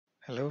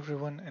Hello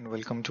everyone and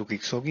welcome to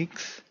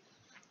GeeksforGeeks.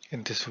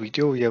 In this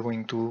video we are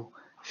going to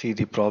see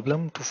the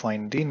problem to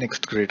find the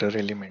next greater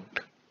element.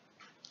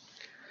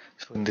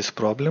 So in this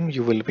problem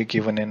you will be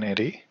given an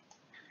array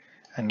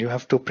and you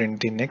have to print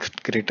the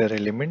next greater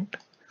element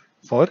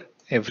for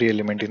every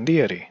element in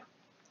the array.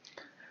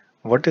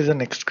 What is the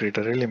next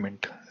greater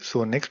element?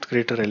 So next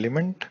greater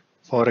element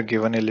for a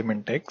given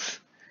element x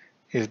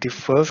is the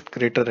first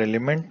greater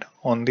element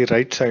on the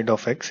right side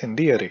of x in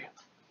the array.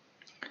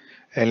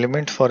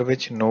 Elements for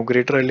which no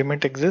greater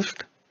element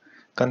exists,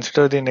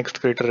 consider the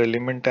next greater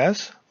element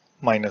as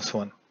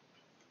 -1.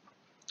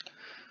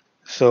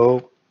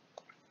 So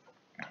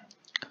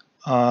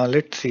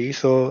let's see.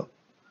 So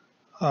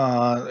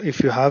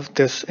if you have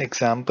this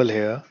example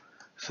here,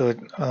 so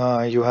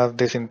you have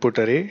this input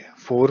array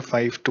 4,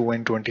 5, 2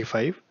 and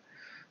 25.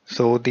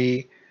 So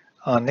the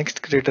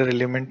next greater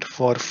element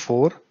for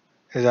 4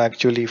 is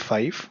actually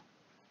 5.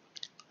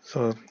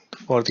 So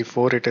for the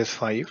 4 it is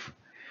 5.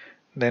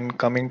 Then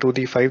coming to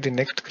the 5, the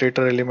next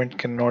greater element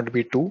cannot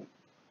be 2.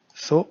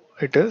 So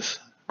it is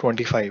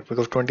 25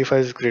 because 25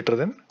 is greater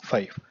than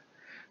 5.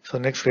 So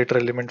next greater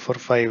element for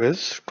 5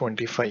 is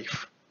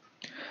 25.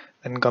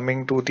 Then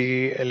coming to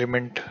the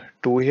element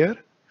 2 here.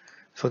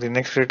 So the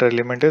next greater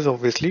element is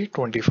obviously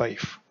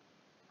 25.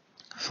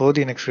 So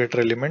the next greater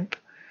element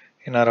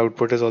in our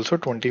output is also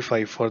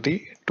 25 for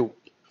the 2.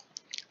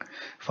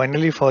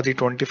 Finally for the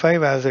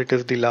 25, as it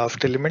is the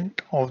last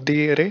element of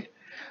the array,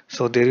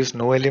 so there is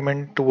no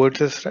element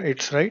towards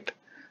its right.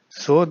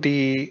 So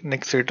the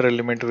next greater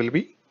element will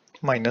be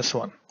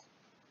 -1.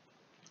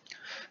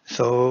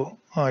 So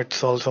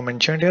it's also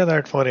mentioned here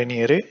that for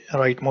any array,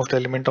 rightmost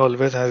element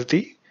always has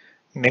the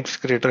next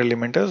greater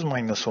element as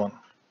 -1.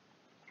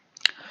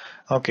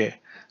 Okay,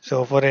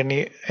 so for any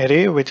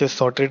array which is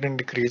sorted in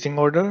decreasing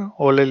order,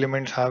 all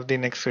elements have the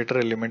next greater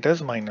element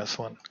as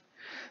 -1.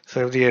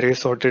 So if the array is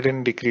sorted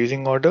in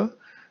decreasing order,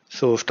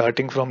 so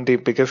starting from the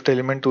biggest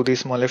element to the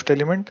smallest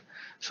element,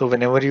 so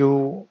whenever you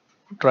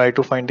try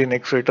to find the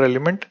next greater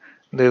element,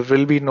 there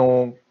will be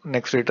no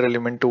next greater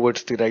element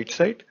towards the right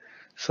side.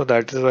 So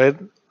that is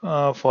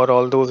why for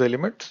all those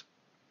elements,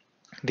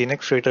 the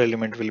next greater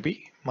element will be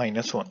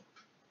 -1.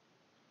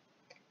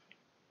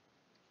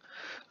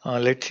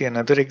 Let's see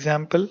another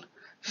example.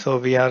 So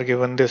we are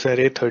given this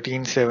array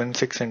 13, 7,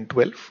 6 and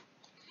 12.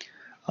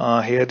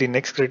 Here the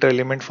next greater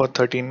element for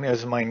 13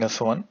 is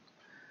 -1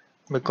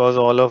 because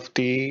all of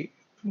the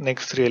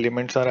next three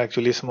elements are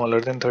actually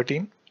smaller than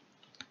 13.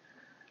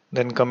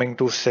 Then coming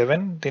to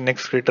 7, the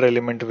next greater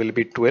element will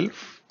be 12.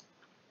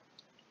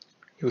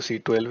 You see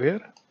 12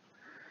 here.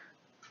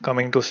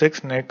 Coming to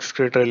 6, next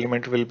greater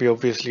element will be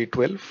obviously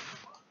 12.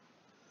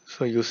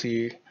 So you see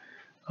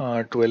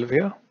 12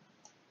 here.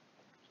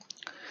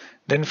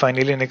 Then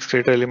finally next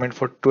greater element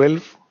for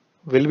 12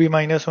 will be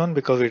 -1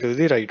 because it is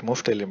the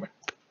rightmost element.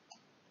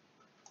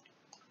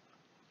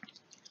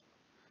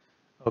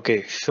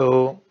 Okay, so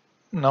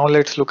now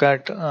let's look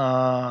at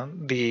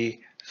the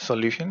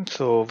solution.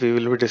 So we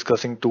will be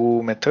discussing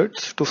two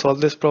methods to solve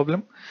this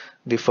problem.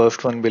 The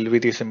first one will be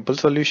the simple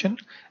solution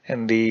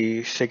and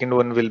the second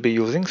one will be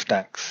using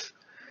stacks.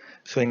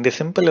 So in the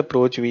simple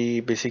approach, we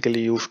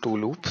basically use two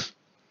loops.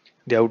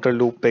 The outer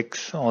loop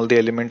picks all the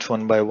elements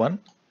one by one.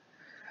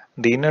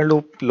 The inner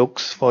loop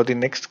looks for the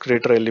next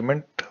greater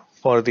element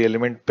for the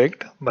element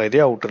picked by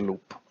the outer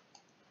loop.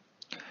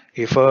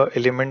 If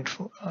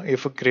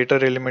a greater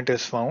element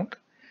is found,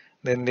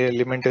 then the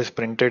element is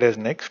printed as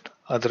next,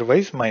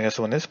 otherwise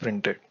 -1 is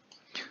printed.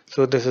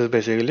 So this is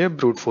basically a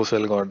brute force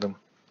algorithm.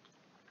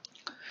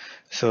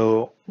 So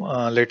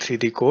let's see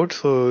the code.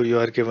 So you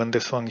are given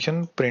this function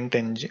print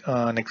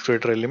next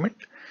greater element,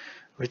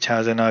 which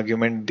has an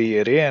argument the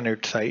array and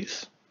its size.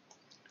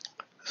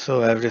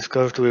 So as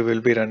discussed, we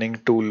will be running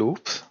two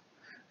loops.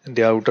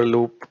 The outer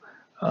loop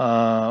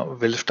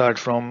will start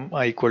from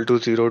I equal to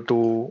 0 to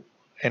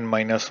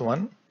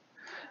n-1,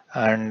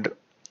 and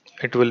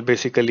it will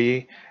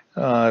basically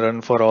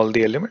run for all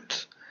the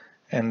elements.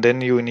 And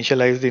then you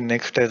initialize the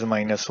next as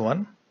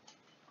 -1.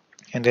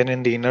 And then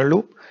in the inner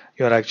loop,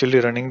 you are actually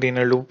running the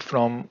inner loop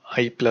from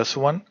I plus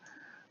 1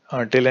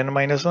 till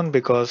n-1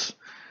 because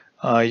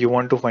you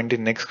want to find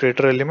the next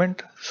greater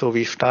element. So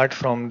we start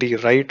from the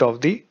right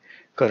of the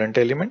current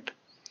element.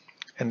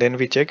 And then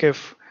we check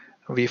if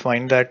we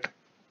find that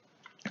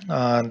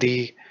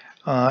the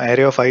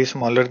array of I is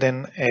smaller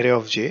than array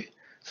of j.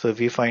 So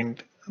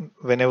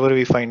whenever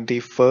we find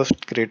the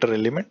first greater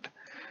element,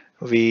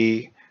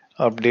 we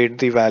update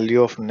the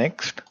value of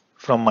next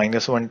from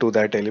 -1 to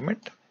that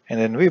element, and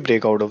then we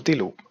break out of the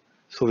loop.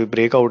 So we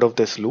break out of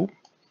this loop,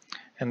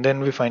 and then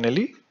we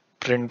finally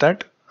print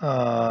that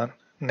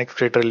next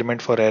greater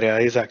element for array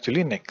I is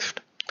actually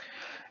next.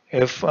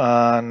 If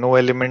no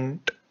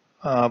element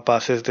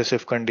passes this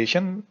if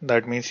condition,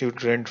 that means you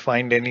didn't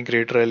find any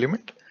greater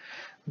element,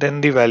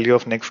 then the value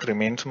of next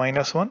remains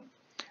 -1,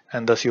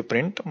 and thus you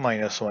print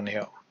 -1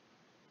 here.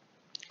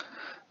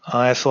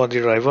 As for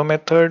the driver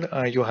method,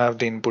 you have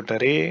the input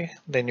array,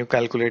 then you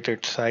calculate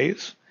its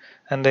size,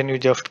 and then you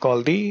just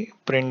call the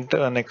print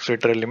next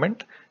greater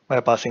element by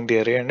passing the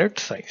array and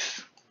its size.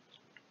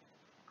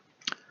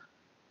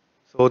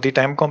 So the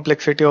time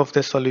complexity of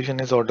this solution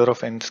is order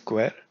of n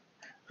square,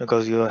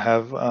 because you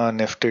have a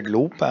nested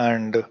loop,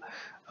 and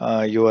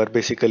you are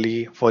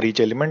basically, for each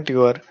element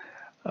you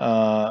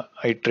are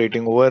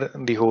iterating over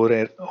the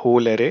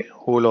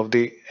whole of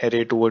the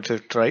array towards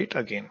its right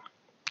again.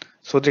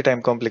 So the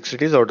time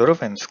complexity is order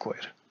of n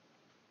square.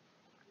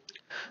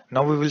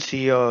 Now we will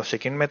see a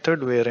second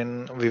method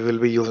wherein we will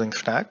be using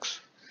stacks.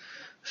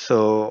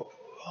 So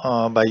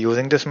by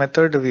using this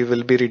method, we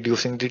will be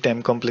reducing the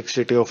time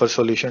complexity of a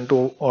solution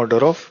to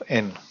order of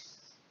n.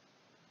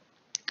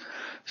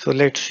 So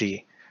let's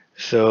see.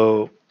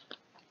 So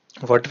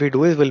what we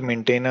do is we'll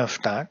maintain a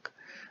stack,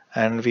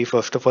 and we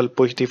first of all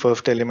push the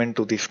first element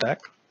to the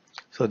stack.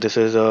 So this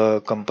is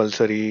a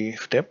compulsory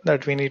step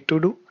that we need to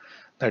do,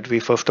 that we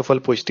first of all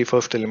push the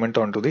first element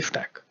onto the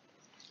stack.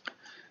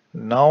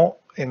 Now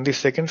in the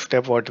second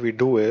step, what we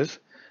do is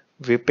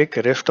we pick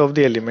rest of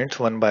the elements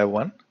one by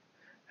one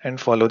and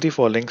follow the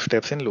following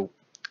steps in loop.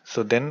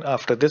 So then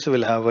after this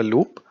we'll have a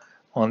loop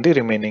on the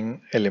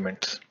remaining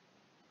elements.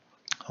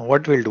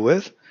 What we'll do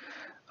is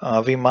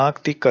we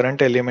mark the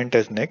current element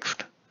as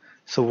next.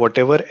 So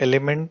whatever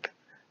element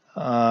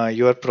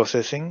you are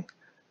processing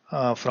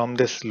from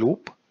this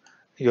loop,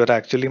 you are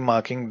actually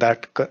marking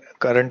that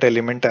current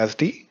element as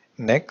the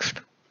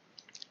next.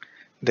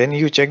 Then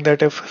you check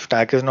that if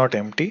stack is not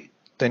empty,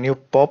 then you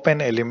pop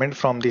an element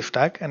from the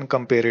stack and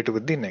compare it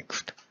with the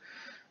next.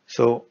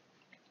 So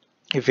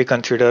if we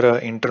consider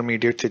an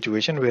intermediate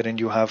situation wherein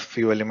you have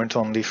few elements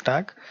on the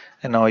stack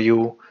and now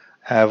you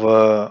have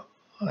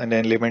an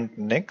element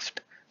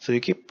next, so you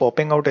keep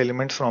popping out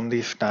elements from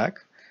the stack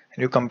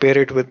and you compare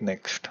it with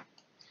next.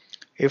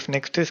 If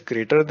next is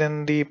greater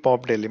than the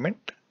popped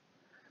element,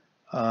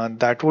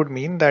 that would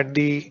mean that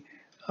the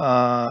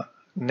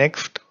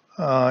next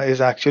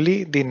is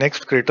actually the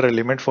next greater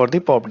element for the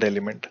popped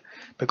element,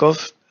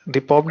 because the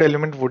popped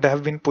element would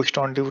have been pushed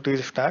onto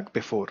the stack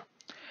before,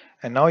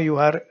 and now you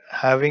are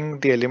having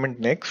the element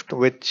next,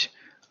 which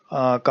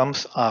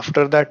comes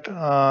after that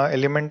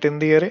element in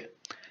the array,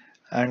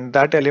 and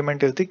that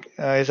element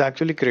is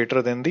actually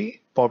greater than the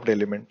popped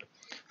element.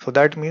 So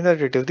that means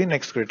that it is the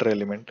next greater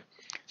element.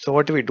 So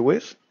what we do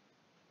is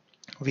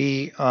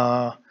we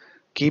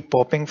keep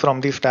popping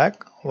from the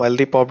stack while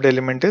the popped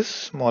element is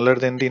smaller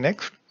than the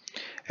next,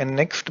 and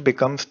next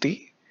becomes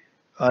the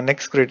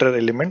next greater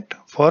element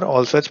for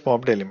all such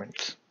popped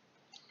elements.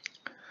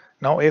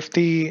 Now if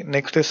the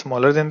next is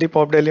smaller than the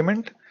popped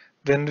element,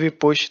 then we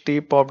push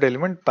the popped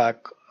element back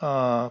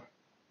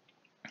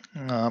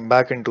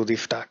into the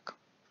stack.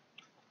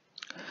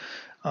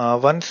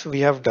 Once we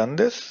have done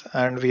this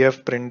and we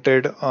have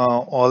printed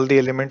all the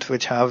elements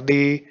which have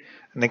the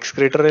next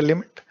greater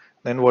element,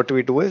 then what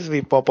we do is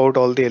we pop out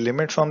all the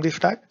elements from the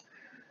stack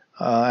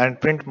and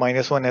print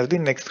 -1 as the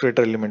next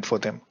greater element for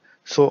them.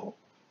 So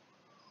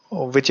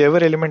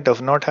whichever element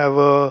does not have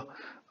a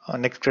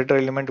next greater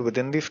element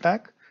within the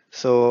stack,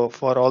 so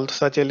for all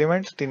such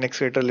elements the next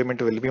greater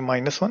element will be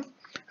 -1,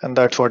 and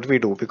that's what we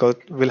do, because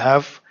we'll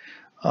have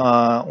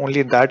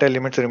only that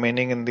elements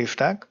remaining in the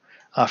stack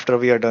after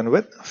we are done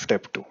with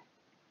step 2.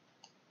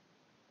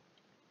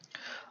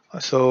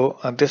 So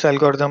this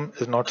algorithm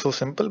is not so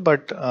simple,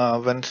 but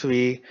once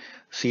we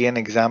see an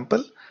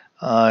example,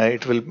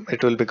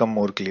 it will become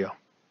more clear.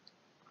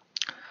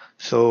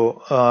 So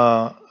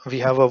we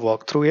have a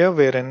walkthrough here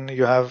wherein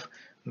you have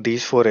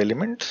these 4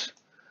 elements,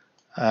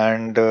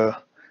 and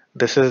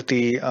this is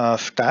the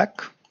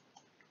stack.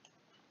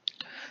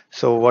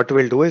 So what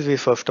we'll do is we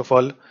first of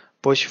all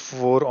push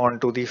 4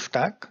 onto the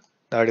stack.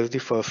 That is the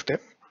first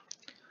step.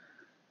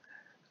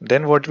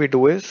 Then what we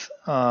do is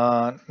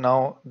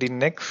now the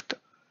next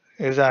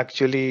is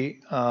actually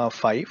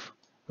 5,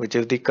 which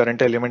is the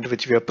current element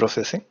which we are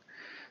processing.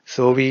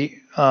 So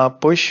we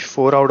push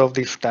 4 out of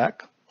the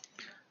stack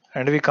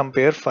and we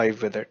compare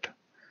 5 with it.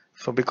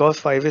 So because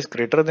 5 is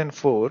greater than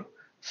 4,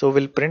 so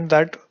we'll print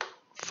that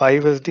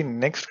 5 is the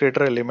next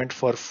greater element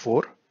for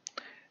 4,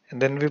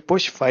 and then we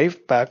push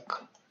 5 back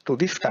to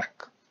the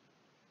stack.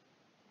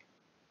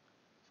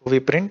 So we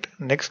print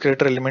next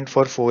greater element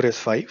for 4 is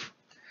 5,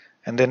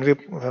 and then we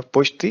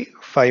push the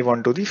 5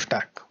 onto the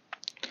stack.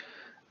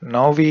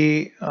 Now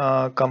we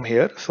come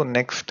here, so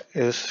next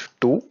is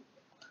 2,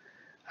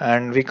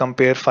 and we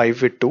compare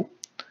 5 with 2,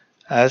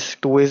 as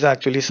 2 is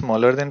actually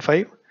smaller than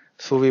 5,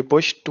 so we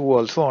push 2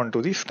 also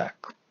onto the stack.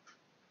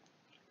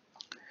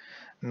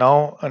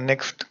 Now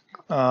next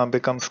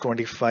becomes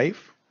 25.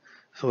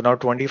 So now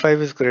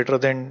 25 is greater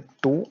than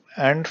 2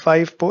 and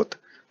 5 both.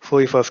 So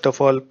we first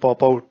of all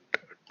pop out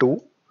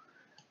 2.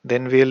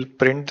 Then we'll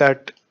print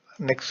that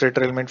next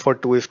greater element for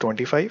 2 is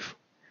 25.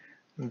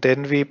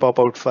 Then we pop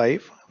out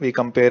 5. We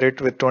compare it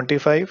with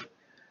 25.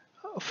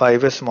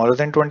 5 is smaller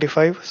than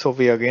 25. So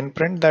we again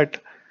print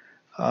that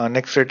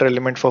next greater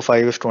element for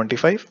 5 is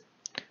 25.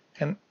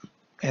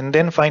 And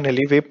then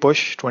finally we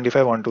push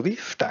 25 onto the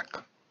stack.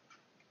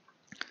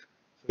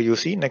 So you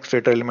see next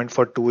greater element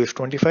for 2 is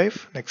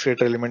 25, next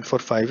greater element for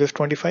 5 is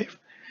 25,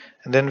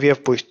 and then we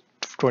have pushed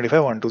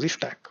 25 onto the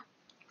stack.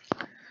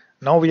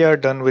 Now we are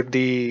done with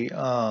the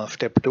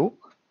step 2.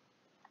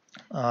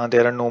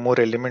 there are no more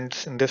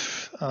elements in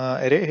this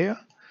array here.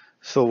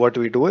 So what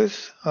we do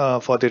is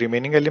for the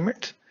remaining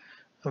elements,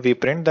 we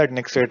print that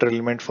next iter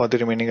element for the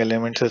remaining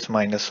elements is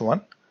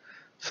 -1.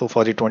 So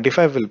for the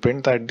 25, we'll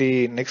print that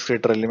the next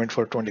iter element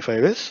for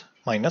 25 is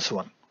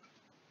 -1.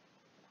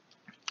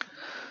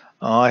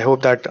 I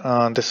hope that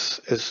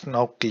this is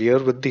now clear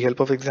with the help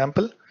of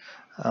example.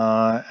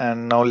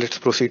 And now let's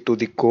proceed to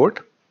the code.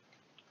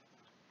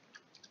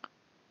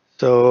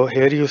 So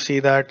here you see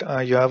that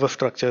you have a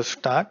structure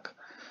stack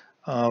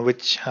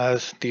which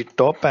has the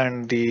top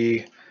and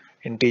the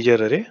integer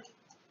array.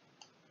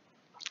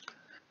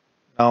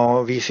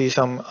 Now we see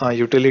some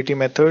utility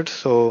methods.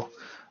 So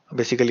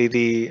basically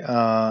the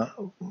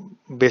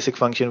basic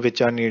function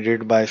which are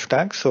needed by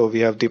stack. So we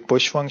have the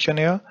push function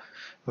here,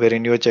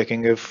 wherein you are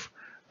checking if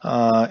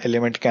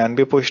element can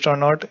be pushed or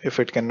not. If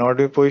it cannot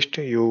be pushed,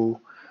 you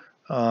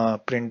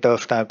print a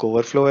stack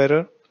overflow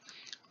error.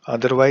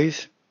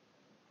 Otherwise,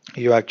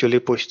 you actually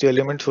push the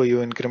element, so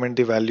you increment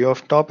the value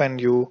of top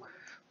and you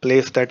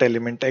place that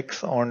element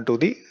x onto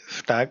the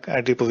stack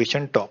at the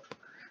position top.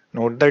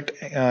 Note that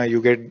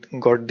you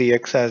got the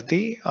x as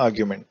the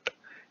argument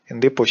in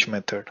the push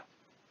method.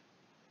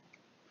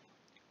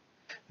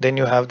 Then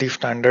you have the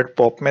standard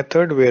pop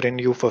method, wherein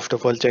you first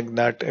of all check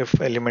that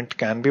if element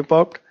can be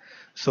popped.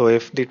 So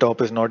if the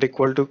top is not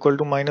equal to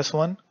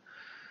 -1,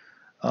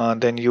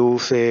 then you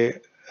say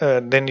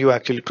then you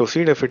actually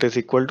proceed. If it is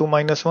equal to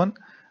 -1,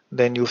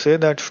 then you say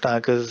that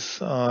stack is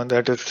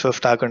that it's a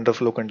stack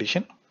underflow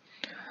condition.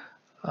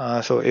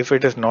 So if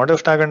it is not a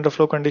stack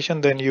underflow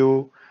condition, then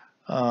you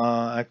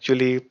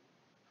actually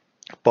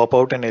pop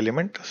out an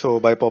element. So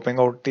by popping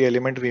out the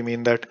element, we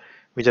mean that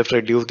we just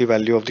reduce the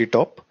value of the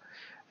top,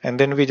 and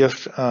then we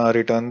just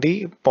return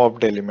the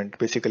popped element,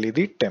 basically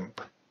the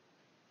temp.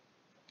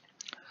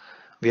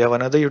 We have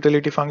another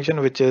utility function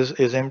which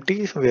is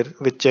empty,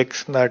 which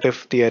checks that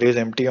if the array is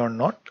empty or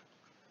not.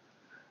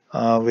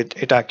 Which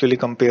it actually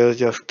compares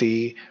just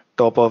the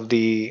top of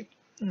the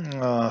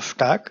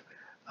stack,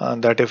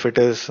 that if it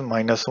is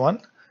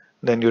 -1,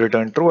 then you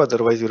return true,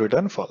 otherwise you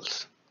return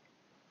false.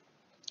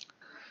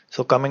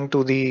 So coming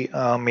to the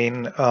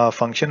main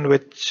function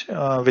which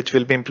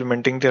will be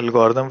implementing the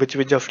algorithm which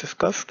we just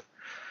discussed.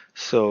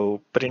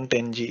 So print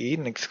nge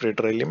next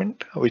greater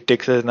element, which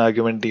takes as an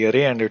argument the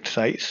array and its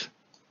size.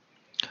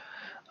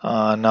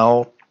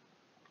 Now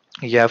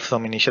you have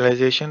some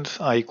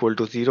initializations: I equal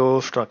to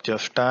 0, structure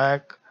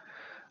stack,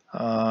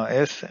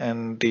 s,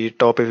 and the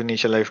top is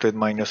initialized with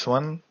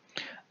 -1.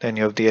 Then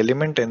you have the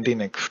element and the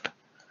next.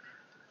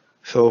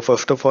 So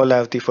first of all,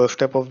 as the first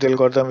step of the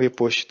algorithm, we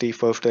push the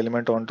first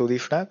element onto the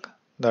stack.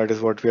 That is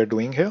what we are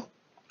doing here.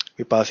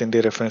 We pass in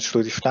the reference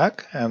to the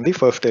stack and the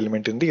first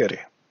element in the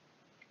array.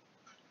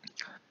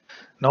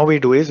 Now we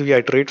do is we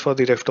iterate for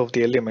the rest of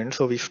the elements.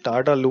 So we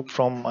start a loop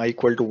from I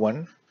equal to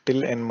 1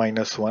 till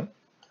n-1.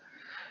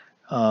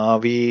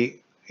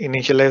 We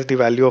initialize the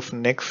value of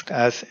next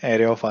as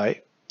array of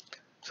I.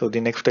 So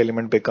the next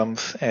element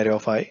becomes array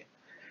of I.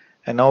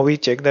 And now we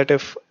check that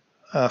if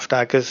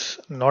stack is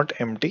not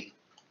empty,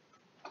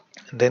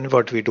 then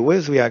what we do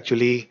is we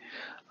actually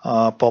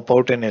pop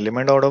out an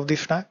element out of the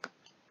stack.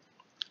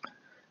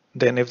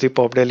 Then if the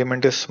popped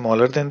element is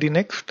smaller than the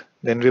next,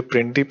 then we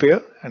print the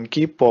pair and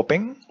keep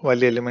popping while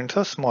the elements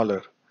are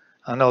smaller.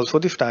 And also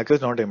the stack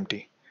is not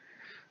empty.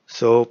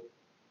 So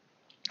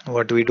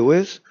what we do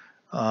is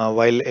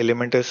while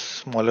element is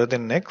smaller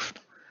than next,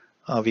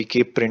 we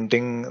keep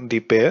printing the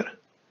pair.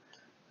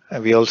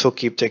 We also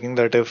keep checking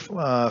that if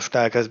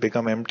stack has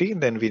become empty,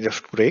 then we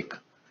just break.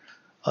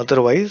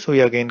 Otherwise, we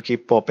again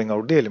keep popping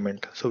out the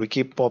element. So we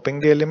keep popping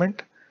the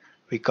element.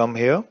 We come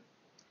here,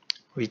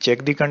 we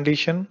check the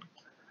condition.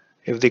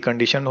 If the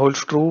condition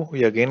holds true,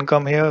 we again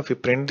come here, we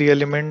print the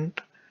element,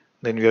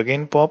 then we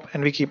again pop,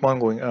 and we keep on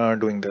going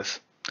doing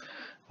this.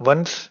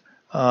 Once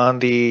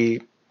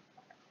the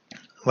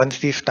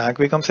stack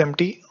becomes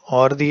empty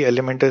or the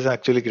element is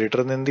actually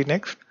greater than the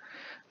next,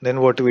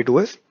 then what we do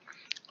is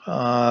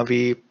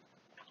we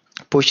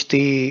push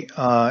the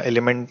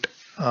element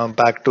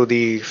back to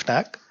the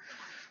stack.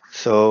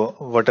 So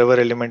whatever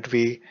element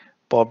we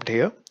popped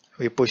here,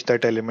 we push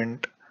that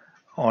element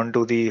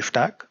onto the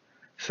stack.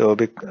 So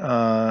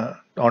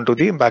onto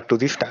the back to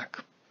the stack.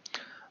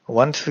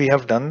 Once we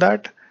have done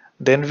that,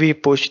 then we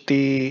push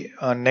the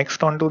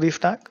next onto the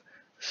stack.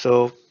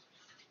 So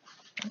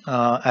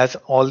as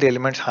all the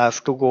elements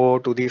have to go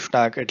to the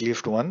stack at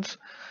least once,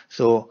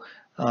 so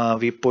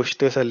we push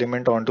this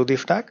element onto the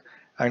stack,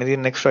 and the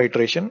next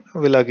iteration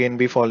will again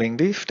be following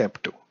the step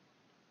 2.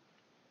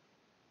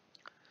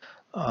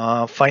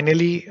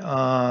 Finally,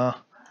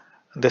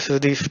 this is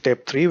the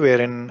step 3,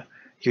 wherein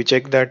you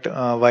check that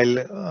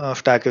while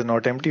stack is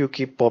not empty, you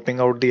keep popping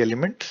out the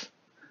elements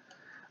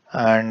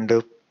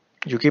and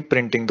you keep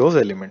printing those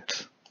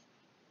elements.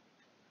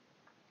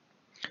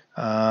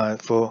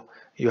 So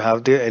you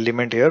have the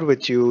element here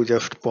which you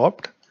just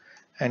popped,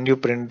 and you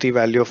print the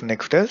value of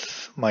next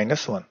as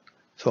 -1.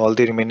 So all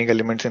the remaining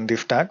elements in the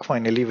stack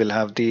finally will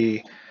have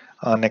the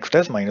next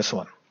as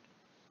 -1.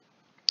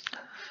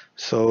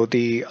 So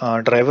the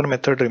driver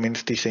method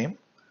remains the same.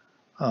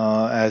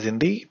 as in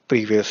the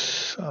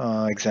previous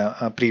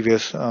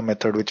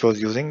method, which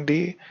was using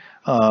the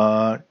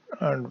uh,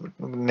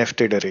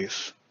 nested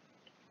arrays.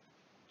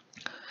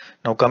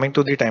 Now coming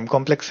to the time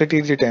complexity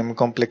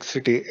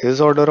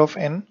is order of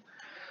n.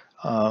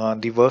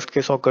 The worst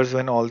case occurs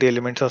when all the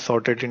elements are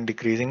sorted in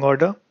decreasing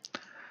order.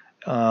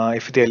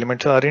 If the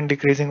elements are in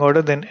decreasing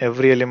order, then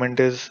every element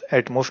is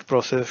at most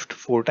processed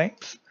 4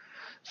 times.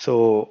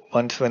 So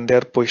when they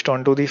are pushed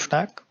onto the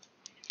stack,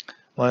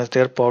 once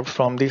they are popped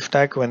from the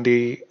stack, when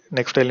the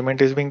next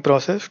element is being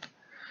processed,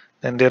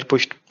 then they are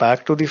pushed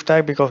back to the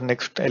stack because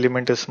next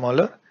element is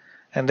smaller,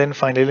 and then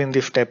finally in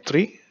the step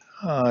 3,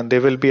 they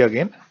will be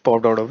again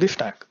popped out of the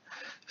stack.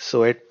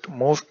 So at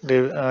most,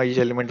 each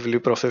element will be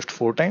processed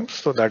 4 times.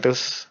 So that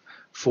is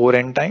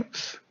 4n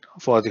times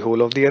for the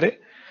whole of the array,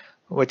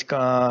 which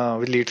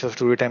leads us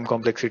to a time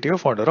complexity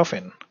of order of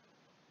n.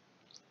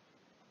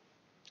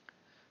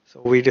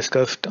 So we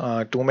discussed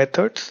 2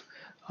 methods.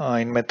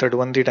 In method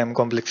 1, the time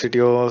complexity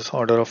was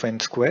order of n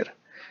square.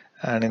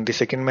 And in the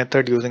second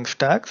method using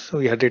stacks,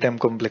 we had the time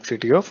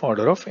complexity of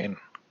order of n.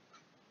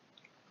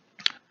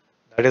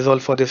 That is all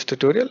for this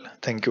tutorial.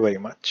 Thank you very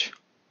much.